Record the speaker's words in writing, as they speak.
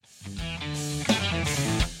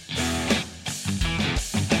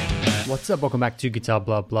What's up? Welcome back to Guitar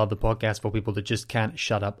Blah Blah, the podcast for people that just can't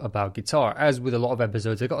shut up about guitar. As with a lot of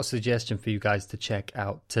episodes, I got a suggestion for you guys to check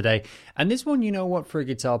out today. And this one, you know what, for a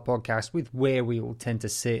guitar podcast, with where we all tend to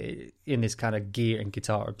sit in this kind of gear and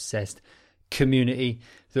guitar obsessed community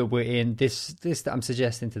that we're in, this that I'm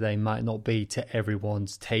suggesting today might not be to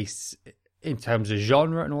everyone's tastes in terms of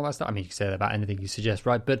genre and all that stuff. I mean, you can say that about anything you suggest,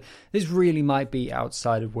 right? But this really might be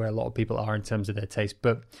outside of where a lot of people are in terms of their taste.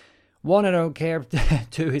 But one, I don't care.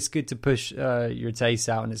 Two, it's good to push your taste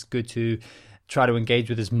out, and it's good to try to engage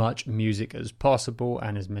with as much music as possible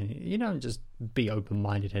and as many, just be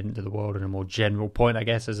open-minded heading into the world in a more general point, I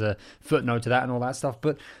guess, as a footnote to that and all that stuff.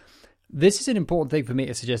 But this is an important thing for me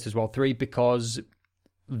to suggest as well, three, because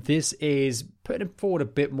this is putting forward a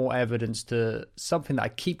bit more evidence to something that I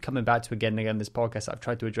keep coming back to again and again in this podcast. I've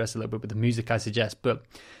tried to address a little bit with the music I suggest, but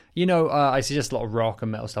I suggest a lot of rock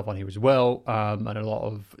and metal stuff on here as well, and a lot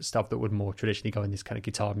of stuff that would more traditionally go in this kind of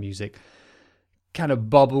guitar music kind of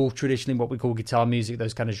bubble, traditionally what we call guitar music,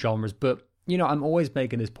 those kind of genres. But, I'm always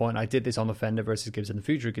making this point. I did this on the Fender versus Gibson the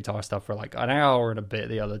Future guitar stuff for like an hour and a bit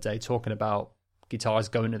the other day, talking about guitars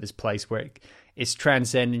going to this place where it's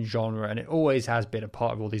transcending genre, and it always has been a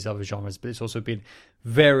part of all these other genres, but it's also been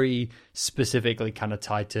very specifically kind of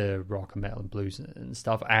tied to rock and metal and blues and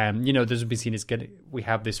stuff. And there's been seen as we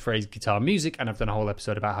have this phrase guitar music, and I've done a whole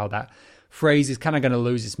episode about how that phrase is kind of going to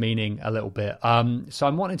lose its meaning a little bit. So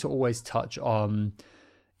I'm wanting to always touch on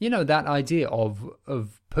that idea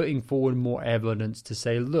of putting forward more evidence to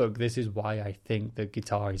say, look, this is why I think that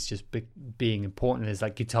guitar is just being important. There's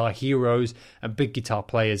like guitar heroes and big guitar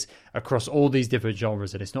players across all these different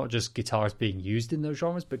genres. And it's not just guitars being used in those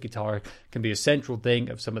genres, but guitar can be a central thing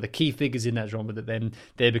of some of the key figures in that genre that then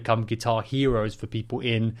they become guitar heroes for people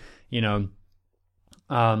in, a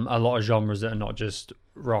lot of genres that are not just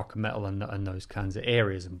rock, metal, and those kinds of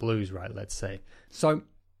areas, and blues, right, let's say. So,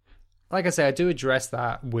 like I say, I do address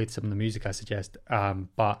that with some of the music I suggest,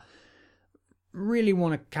 but really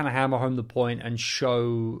want to kind of hammer home the point and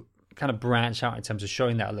kind of branch out in terms of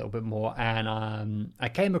showing that a little bit more. And I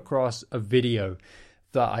came across a video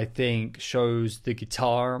that I think shows the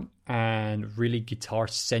guitar, and really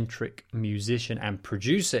guitar-centric musician and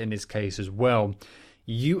producer in this case as well,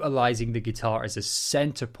 utilizing the guitar as a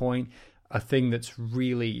center point, a thing that's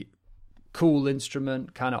really cool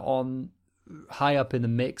instrument, kind of on high up in the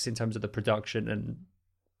mix in terms of the production, and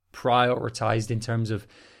prioritized in terms of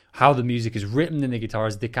how the music is written in the guitar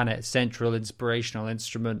as the kind of central inspirational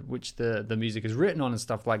instrument which the music is written on and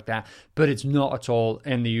stuff like that. But it's not at all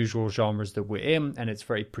in the usual genres that we're in, and it's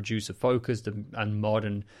very producer focused and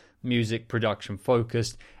modern music production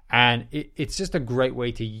focused. And it's just a great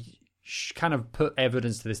way to kind of put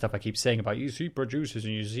evidence to this stuff I keep saying about, you see producers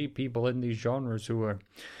and you see people in these genres who are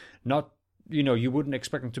not, you wouldn't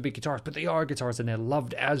expect them to be guitarists, but they are guitarists, and they're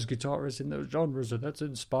loved as guitarists in those genres, and that's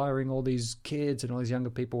inspiring all these kids and all these younger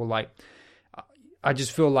people. Like, I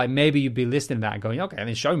just feel like maybe you'd be listening to that and going, okay, and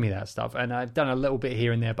then show me that stuff. And I've done a little bit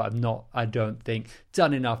here and there, but I've not, I don't think,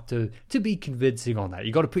 done enough to be convincing on that.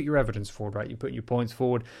 You got to put your evidence forward, right? You put your points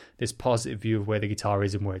forward, this positive view of where the guitar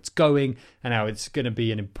is and where it's going, and how it's going to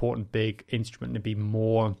be an important big instrument to be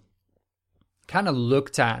more kind of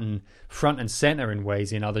looked at and front and center in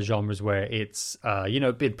ways in other genres where it's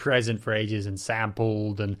been present for ages and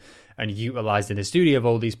sampled and utilized in the studio of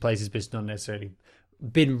all these places, but it's not necessarily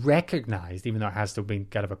been recognized, even though it has still been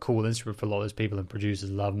kind of a cool instrument for a lot of those people, and producers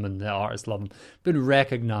love them and the artists love them, been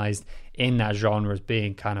recognized in that genre as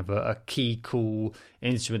being kind of a key cool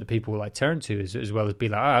instrument that people will like turn to, as well as be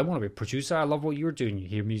like, I want to be a producer, I love what you're doing. You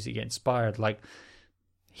hear music, get inspired, like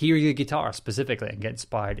hear your guitar specifically and get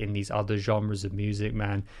inspired in these other genres of music,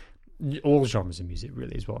 man. All genres of music,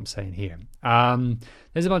 really, is what I'm saying here.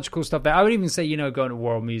 There's a bunch of cool stuff there. I would even say, going to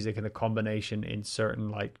world music and the combination in certain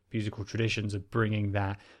like musical traditions of bringing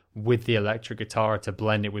that with the electric guitar to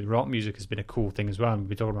blend it with rock music has been a cool thing as well. And we've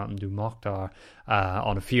been talking about Mdou Moctar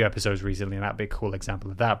on a few episodes recently, and that'd be a cool example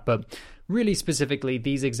of that. But really specifically,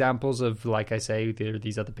 these examples of, like I say, there are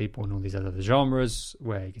these other people in all these other genres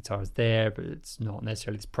where guitar is there, but it's not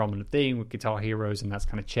necessarily this prominent thing with guitar heroes, and that's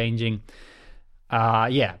kind of changing.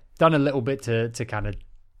 Done a little bit to kind of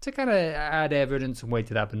add evidence and weight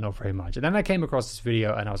to that, but not very much. And then I came across this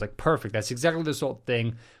video and I was like, perfect, that's exactly the sort of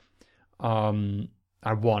thing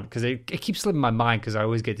I want, because it keeps slipping my mind because I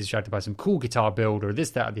always get distracted by some cool guitar build or this,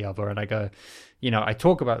 that, or the other, and I go, I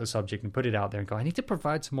talk about the subject and put it out there and go, I need to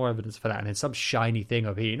provide some more evidence for that, and then some shiny thing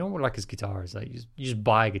over here, what like his guitar is like, you just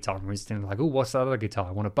buy a guitar and we're instantly like, oh, what's that other guitar?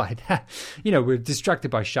 I want to buy that. We're distracted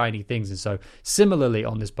by shiny things, and so similarly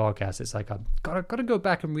on this podcast, it's like I've gotta go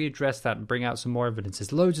back and readdress that and bring out some more evidence.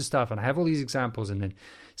 There's loads of stuff, and I have all these examples, and then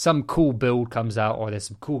some cool build comes out, or there's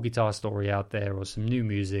some cool guitar story out there, or some new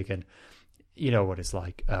music, and you know what it's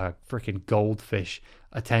like, freaking goldfish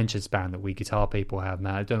attention span that we guitar people have,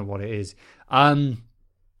 man. I don't know what it is. But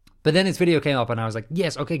then this video came up and I was like,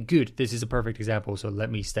 yes, okay, good. This is a perfect example. So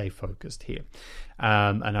let me stay focused here.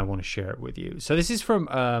 And I want to share it with you. So this is from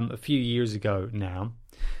a few years ago now.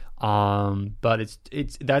 But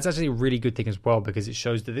that's actually a really good thing as well, because it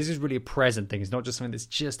shows that this is really a present thing. It's not just something that's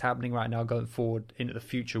just happening right now, going forward into the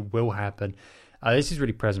future will happen. This is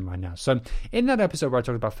really present right now. So in that episode where I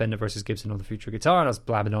talked about Fender versus Gibson on the future guitar, and I was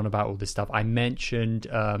blabbing on about all this stuff, I mentioned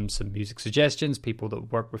some music suggestions, people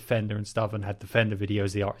that work with Fender and stuff, and had the Fender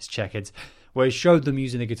videos, the artist check-ins, where it showed them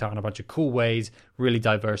using the guitar in a bunch of cool ways, really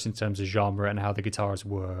diverse in terms of genre and how the guitars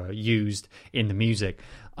were used in the music.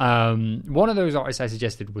 One of those artists I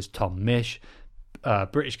suggested was Tom Misch,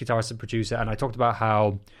 British guitarist and producer, and I talked about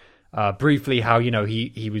how, briefly, how,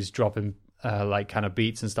 he was dropping like kind of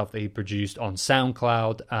beats and stuff that he produced on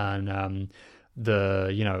SoundCloud, and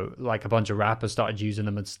like a bunch of rappers started using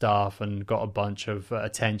them and stuff, and got a bunch of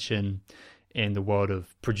attention in the world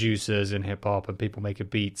of producers and hip hop and people making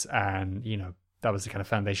beats, and that was the kind of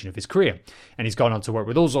foundation of his career. And he's gone on to work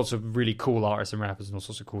with all sorts of really cool artists and rappers and all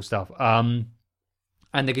sorts of cool stuff. And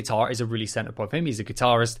the guitar is a really center point for him. He's a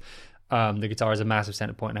guitarist. The guitar is a massive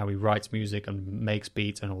center point in how he writes music and makes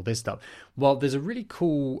beats and all this stuff. Well, there's a really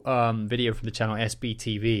cool video from the channel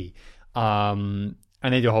SBTV, and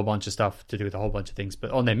they do a whole bunch of stuff to do with a whole bunch of things.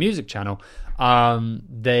 But on their music channel,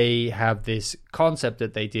 they have this concept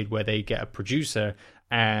that they did where they get a producer,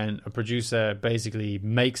 and a producer basically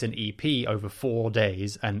makes an EP over 4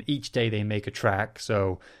 days, and each day they make a track.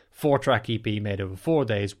 So 4-track EP made over 4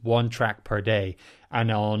 days, 1 track per day.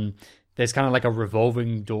 And there's kind of like a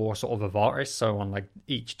revolving door sort of artists. So on like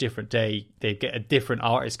each different day, they get a different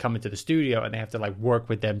artist come into the studio, and they have to like work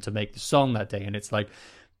with them to make the song that day. And it's like,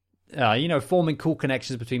 forming cool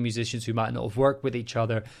connections between musicians who might not have worked with each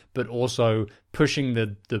other, but also pushing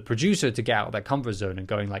the producer to get out of that comfort zone and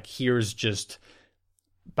going like, here's just,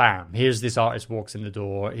 bam, here's this artist walks in the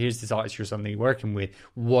door. Here's this artist you're suddenly working with.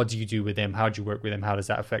 What do you do with them? How do you work with them? How does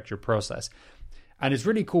that affect your process? And it's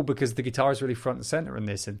really cool because the guitar is really front and center in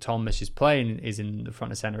this, and Tom Misch's playing is in the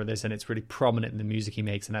front and center of this, and it's really prominent in the music he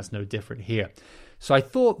makes, and that's no different here. So I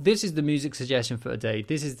thought, this is the music suggestion for today.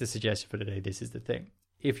 This is the suggestion for today. This is the thing.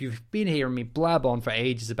 If you've been hearing me blab on for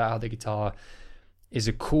ages about how the guitar is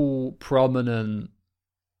a cool, prominent,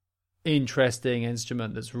 interesting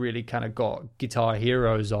instrument that's really kind of got guitar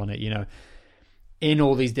heroes on it, in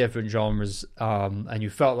all these different genres, and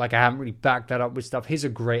you felt like I haven't really backed that up with stuff, here's a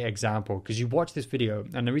great example, because you watch this video,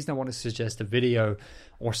 and the reason I want to suggest a video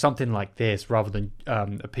or something like this rather than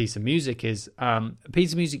a piece of music is, a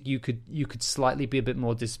piece of music you could slightly be a bit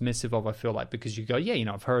more dismissive of, I feel like, because you go,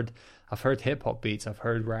 yeah, I've heard hip hop beats, I've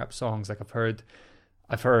heard rap songs, like I've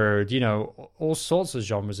heard all sorts of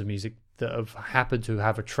genres of music that have happened to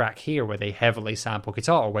have a track here where they heavily sample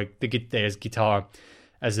guitar, or where there's guitar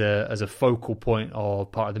as a focal point or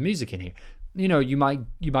part of the music in here. You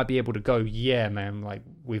might be able to go, yeah, man, like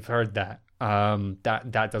we've heard that.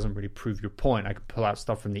 That doesn't really prove your point. I could pull out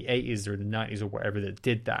stuff from the 80s or the 90s or whatever that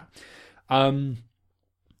did that.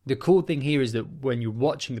 The cool thing here is that when you're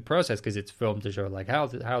watching the process, because it's filmed to show like how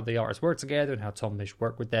the artists work together and how Tom Misch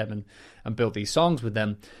worked with them and built these songs with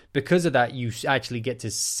them, because of that, you actually get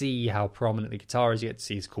to see how prominent the guitar is. You get to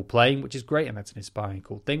see his cool playing, which is great, and that's an inspiring,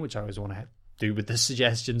 cool thing, which I always want to do with the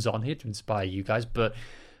suggestions on here to inspire you guys. But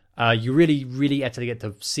you really actually get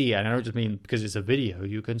to see it, and I don't just mean because it's a video.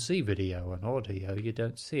 You can see video and audio, you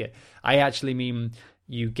don't see it. I actually mean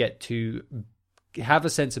you get to have a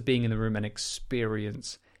sense of being in the room and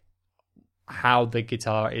experience how the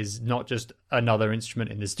guitar is not just another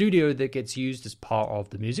instrument in the studio that gets used as part of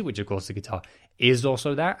the music, which of course the guitar is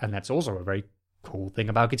also that, and that's also a very cool thing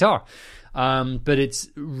about guitar. But it's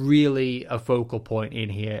really a focal point in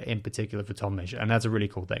here, in particular for Tom Misch, and that's a really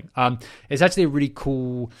cool thing. It's actually a really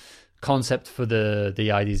cool concept for the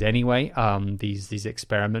IDs anyway. These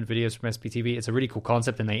experiment videos from SBTV, it's a really cool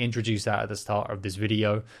concept, and they introduce that at the start of this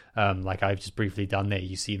video. Like I've just briefly done there,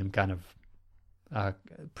 you see them kind of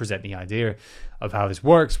present the idea of how this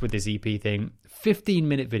works with this EP thing.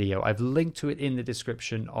 15-minute video. I've linked to it in the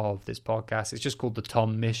description of this podcast. It's just called the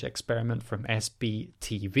Tom Misch Experiment from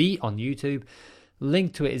SBTV on YouTube.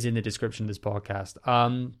 Link to it is in the description of this podcast.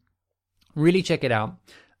 Really check it out.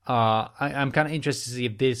 I'm kind of interested to see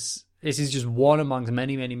if this is just one amongst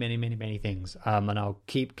many things. And I'll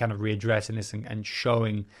keep kind of readdressing this and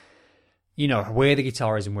showing, where the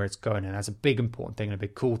guitar is and where it's going. And that's a big important thing and a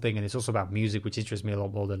big cool thing. And it's also about music, which interests me a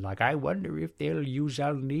lot more than like, I wonder if they'll use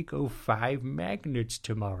Alnico 5 magnets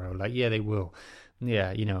tomorrow. Like, yeah, they will.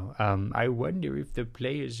 Yeah, I wonder if the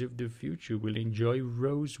players of the future will enjoy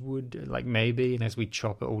rosewood, like maybe, and as we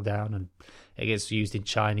chop it all down and it gets used in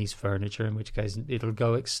Chinese furniture, in which case it'll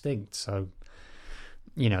go extinct. So,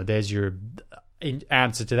 there's your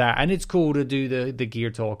answer to that. And it's cool to do the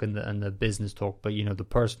gear talk and the business talk, but, the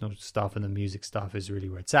personal stuff and the music stuff is really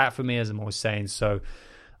where it's at for me, as I'm always saying. So,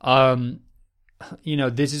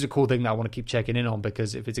 this is a cool thing that I want to keep checking in on,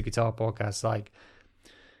 because if it's a guitar podcast, like,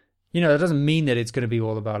 that doesn't mean that it's going to be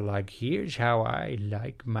all about, like, here's how I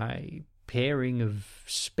like my pairing of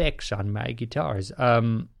specs on my guitars.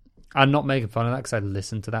 I'm not making fun of that, because I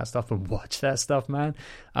listen to that stuff and watch that stuff, man.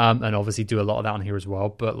 And obviously do a lot of that on here as well.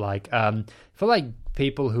 But, like, for, like,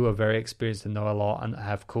 people who are very experienced and know a lot and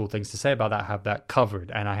have cool things to say about that, have that covered.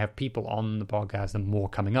 And I have people on the podcast and more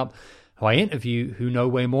coming up who I interview who know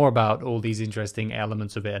way more about all these interesting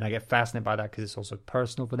elements of it, and I get fascinated by that because it's also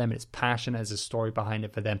personal for them, and it's passionate, there's a story behind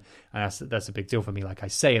it for them, and that's a big deal for me, like I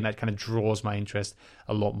say, and that kind of draws my interest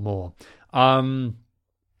a lot more.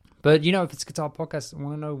 But if it's a guitar podcast, I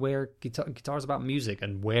want to know where guitar's about music,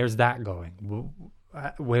 and where's that going?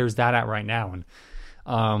 Where's that at right now?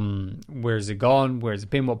 And where's it gone? Where's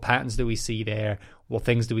it been? What patterns do we see there? What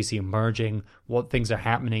things do we see emerging? What things are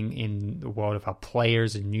happening in the world of how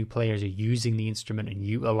players and new players are using the instrument and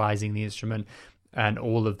utilizing the instrument, and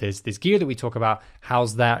all of this gear that we talk about?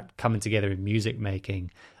 How's that coming together in music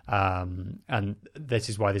making? And this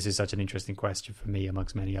is why this is such an interesting question for me,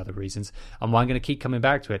 amongst many other reasons, and why I'm going to keep coming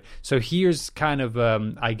back to it. So here's kind of,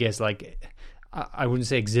 I guess, like, I wouldn't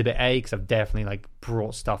say exhibit A, because I've definitely like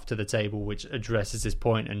brought stuff to the table which addresses this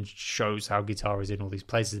point and shows how guitar is in all these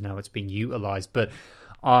places and how it's being utilized. But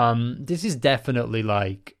this is definitely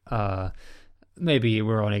like, maybe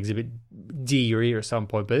we're on exhibit D or E at some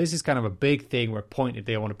point, but this is kind of a big thing where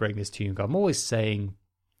pointedly I want to bring this to you. I'm always saying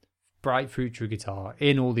bright future guitar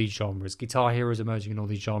in all these genres, guitar heroes emerging in all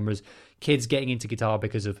these genres, kids getting into guitar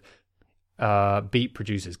because of beat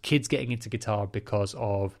producers, kids getting into guitar because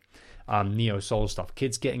of neo soul stuff,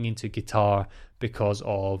 kids getting into guitar because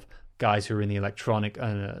of guys who are in the electronic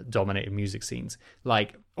dominated music scenes,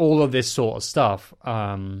 like all of this sort of stuff.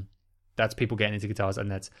 That's people getting into guitars,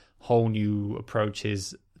 and that's whole new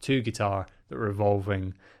approaches to guitar that are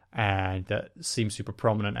evolving and that seem super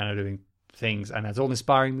prominent and are doing things, and that's all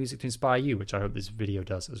inspiring music to inspire you, which I hope this video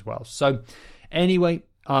does as well. So anyway,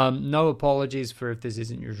 no apologies for if this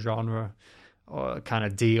isn't your genre or kind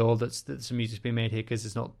of deal that some music's being made here, because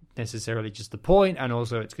it's not necessarily just the point, and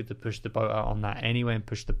also it's good to push the boat out on that anyway and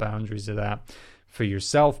push the boundaries of that for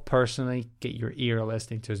yourself personally, get your ear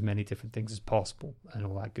listening to as many different things as possible and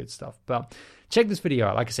all that good stuff. But check this video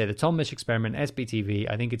out. Like I said, the Tom Misch Experiment, SBTV,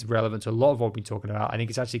 I think it's relevant to a lot of what we've been talking about. I think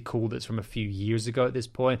it's actually cool that it's from a few years ago at this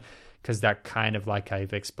point, because that kind of, like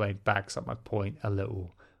I've explained, backs up my point a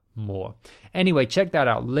little more. Anyway, check that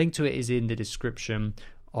out. Link to it is in the description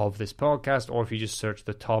of this podcast, or if you just search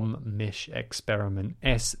the Tom Misch Experiment,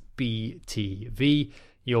 SBTV,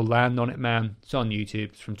 you'll land on it, man. It's on YouTube.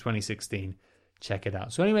 It's from 2016. Check it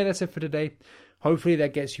out. So anyway, that's it for today. Hopefully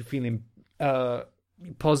that gets you feeling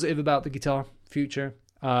positive about the guitar future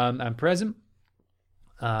and present,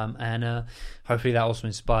 and hopefully that also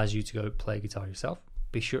inspires you to go play guitar yourself.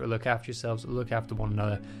 Be sure to look after yourselves, look after one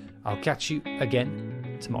another. I'll catch you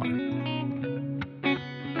again tomorrow.